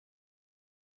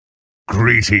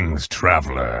Greetings,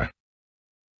 traveler.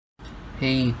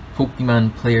 Hey,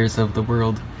 Pokemon players of the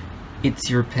world, it's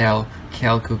your pal,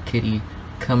 Calico Kitty,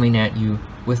 coming at you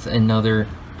with another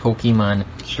Pokemon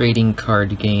trading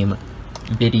card game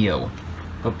video.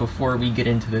 But before we get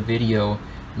into the video,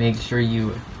 make sure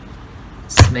you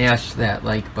smash that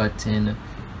like button,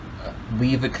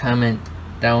 leave a comment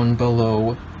down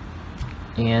below,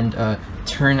 and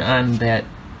turn on that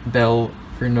bell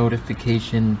for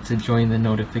notification to join the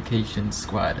notification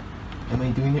squad. Am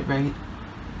I doing it right?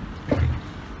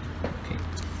 Okay,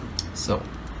 so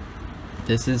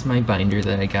this is my binder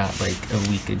that I got like a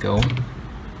week ago,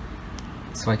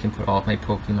 so I can put all my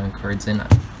Pokemon cards in.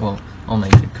 Well, all my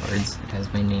good cards. It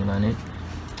has my name on it.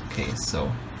 Okay,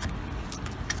 so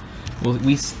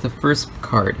the first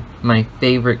card, my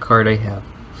favorite card I have,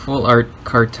 Full Art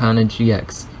Kartana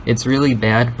GX. It's really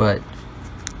bad, but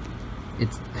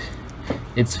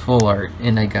it's full art,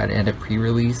 and I got it at a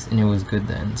pre-release, and it was good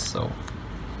then. So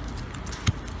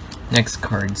next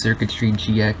card, Circuitry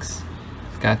GX.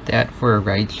 Got that for a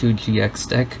Raichu GX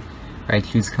deck.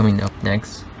 Raichu's coming up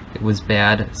next. It was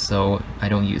bad, so I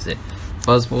don't use it.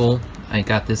 Buzzwole, I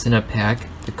got this in a pack.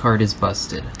 The card is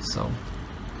busted, so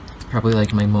probably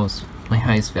like my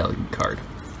highest valued card.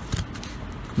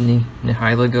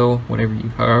 Nihilego,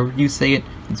 however you say it,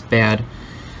 it's bad.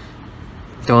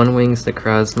 Dawnwings,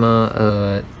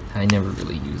 Necrozma, I never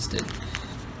really used it.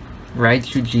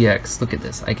 Raichu GX, look at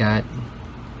this. I got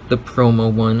the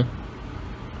promo one.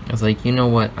 I was like, you know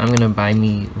what, I'm gonna buy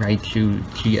me Raichu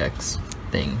GX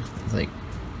thing. I was like,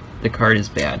 the card is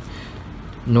bad.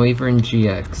 Noivern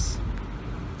GX,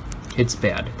 it's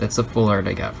bad. That's a full art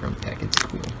I got from pack, it's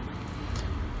cool.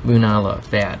 Lunala,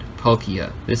 bad.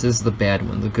 Palkia, this is the bad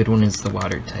one. The good one is the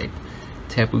water type.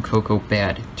 Tapu Koko,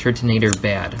 bad. Turtonator,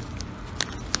 bad.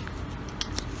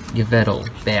 Yveltal,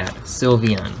 bad.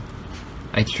 Sylveon.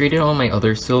 I traded all my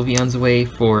other Sylveons away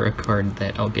for a card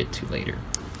that I'll get to later.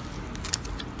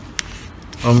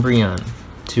 Umbreon,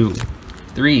 2.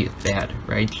 3, bad.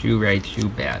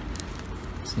 Raichu, bad.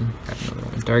 See, got another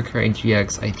one. Darkrai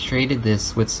GX, I traded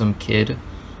this with some kid,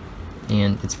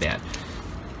 and it's bad.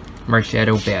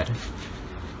 Marshadow, bad.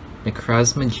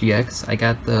 Necrozma GX, I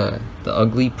got the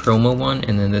ugly promo one,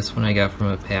 and then this one I got from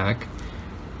a pack.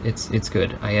 It's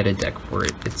good. I had a deck for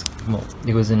it.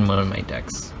 It was in one of my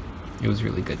decks. It was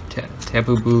really good.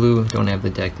 Tapu Bulu, don't have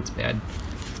the deck, it's bad.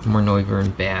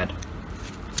 Noivern, bad.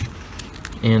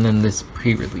 And then this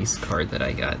pre-release card that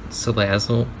I got,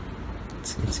 Salazzle,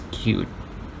 it's cute.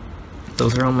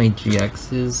 Those are all my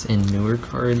GXs and newer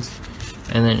cards.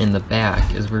 And then in the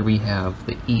back is where we have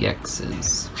the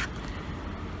EXs.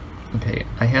 Okay,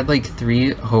 I had like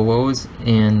 3 Ho-Ohs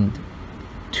and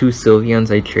 2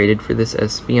 Sylveons I traded for this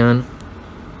Espeon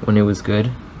when it was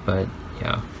good, but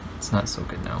yeah, it's not so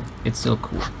good now. It's still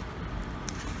cool.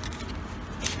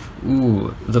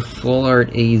 Ooh, the Full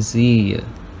Art AZ,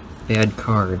 bad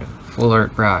card. Full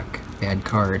Art Brock, bad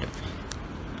card.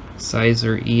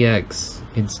 Sizer EX,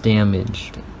 it's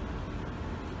damaged.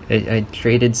 I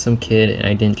traded some kid and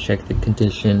I didn't check the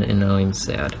condition, and now I'm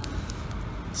sad.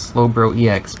 Slowbro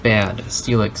EX, bad.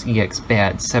 Steelix EX,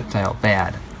 bad. Sceptile,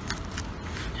 bad.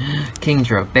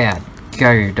 Kingdra, bad.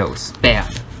 Gyarados,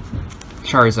 bad.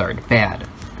 Charizard, bad.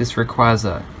 This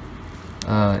Rayquaza,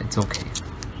 it's okay.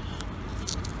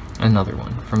 Another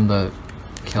one from the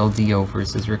Keldeo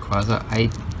versus Rayquaza. I'm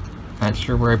not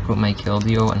sure where I put my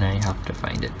Keldeo, and I have to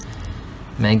find it.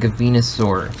 Mega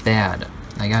Venusaur, bad.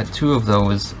 I got 2 of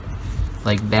those,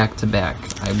 like, back to back.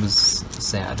 I was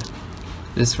sad.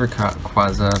 This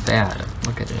Rayquaza, bad.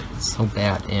 Look at it. It's so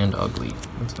bad and ugly.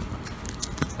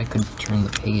 I could turn the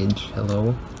page.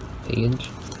 Hello? Page?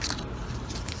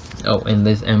 Oh, and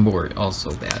this Emboar,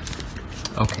 also bad.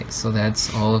 Okay, so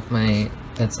that's all of my...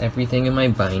 That's everything in my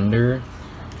binder.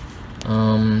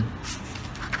 Let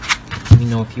me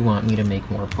know if you want me to make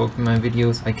more Pokemon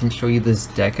videos. I can show you this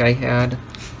deck I had.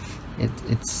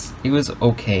 It was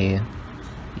okay.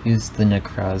 Used the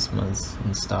Necrozmas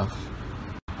and stuff.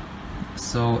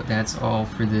 So that's all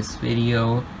for this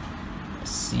video.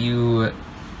 See you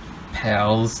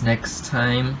pals next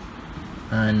time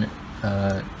on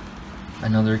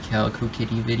another Calico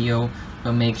Kitty video,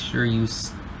 but make sure you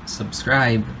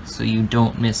subscribe so you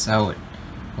don't miss out.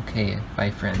 Okay,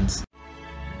 bye friends.